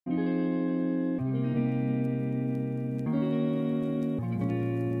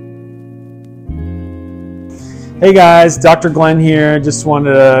Hey guys, Dr. Glenn here. Just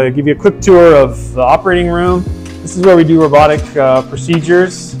wanted to give you a quick tour of the operating room. This is where we do robotic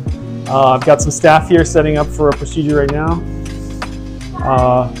procedures. I've got some staff here setting up for a procedure right now.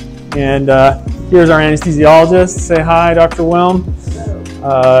 Here's our anesthesiologist. Say hi, Dr. Wilm.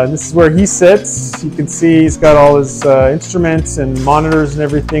 This is where he sits. You can see he's got all his instruments and monitors and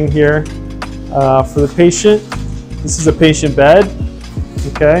everything here for the patient. This is a patient bed.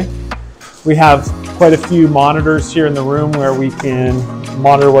 Okay. We have quite a few monitors here in the room where we can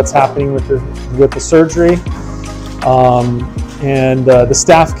monitor what's happening with the surgery. The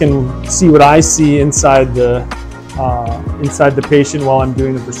staff can see what I see inside the patient while I'm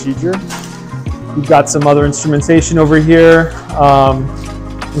doing the procedure. We've got some other instrumentation over here,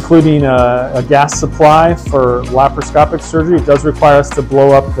 including a gas supply for laparoscopic surgery. It does require us to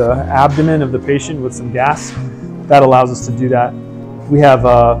blow up the abdomen of the patient with some gas. That allows us to do that. We have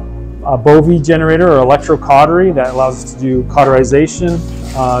a Bovie generator or electrocautery that allows us to do cauterization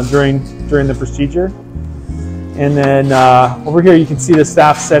during the procedure. And then over here you can see the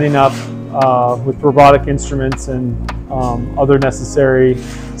staff setting up with robotic instruments and other necessary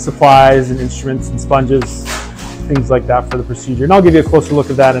supplies and instruments and sponges, things like that for the procedure. And I'll give you a closer look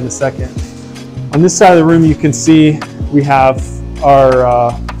at that in a second. On this side of the room you can see we have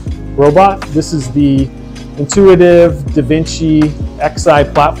our robot. This is the Intuitive Da Vinci Xi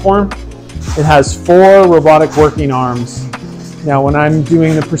platform. It has 4 robotic working arms. Now when I'm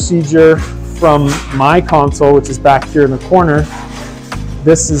doing the procedure from my console, which is back here in the corner,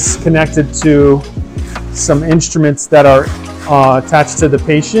 this is connected to some instruments that are attached to the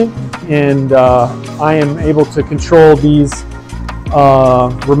patient, and I am able to control these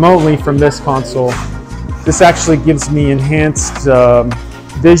remotely from this console. This actually gives me enhanced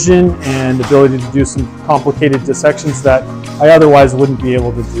vision and ability to do some complicated dissections that I otherwise wouldn't be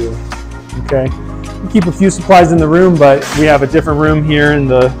able to do. Okay, we keep a few supplies in the room, but we have a different room here in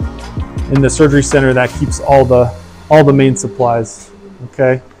the surgery center that keeps all the main supplies.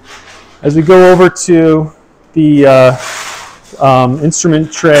 Okay, as we go over to the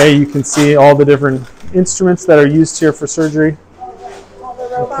instrument tray, you can see all the different instruments that are used here for surgery. All the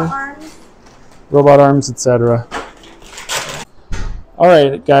robot arms, etc. All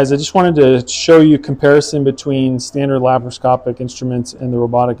right, guys, I just wanted to show you a comparison between standard laparoscopic instruments and the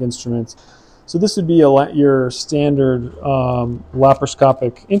robotic instruments. So this would be your standard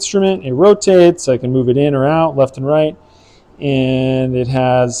laparoscopic instrument. It rotates. I can move it in or out, left and right. And it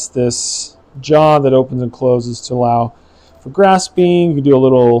has this jaw that opens and closes to allow for grasping. You can do a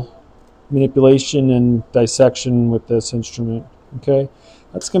little manipulation and dissection with this instrument. Okay,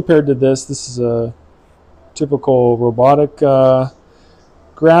 that's compared to this. This is a typical robotic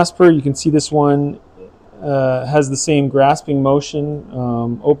grasper. You can see this one has the same grasping motion,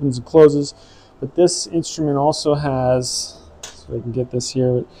 opens and closes, but this instrument also has, so I can get this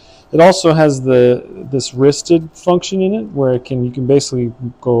here, it also has this wristed function in it where you can basically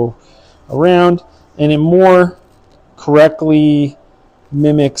go around, and it more correctly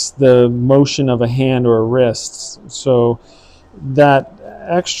mimics the motion of a hand or a wrist. So that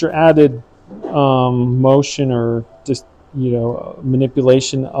extra added motion or just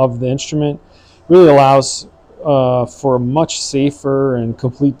manipulation of the instrument really allows for a much safer and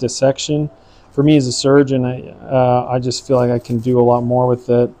complete dissection. For me as a surgeon, I just feel like I can do a lot more with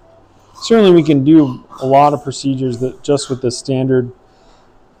it. Certainly we can do a lot of procedures that just with the standard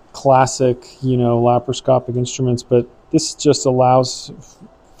classic laparoscopic instruments, but this just allows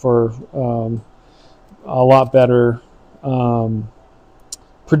for a lot better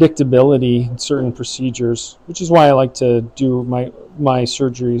predictability in certain procedures, which is why I like to do my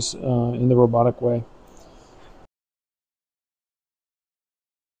surgeries in the robotic way.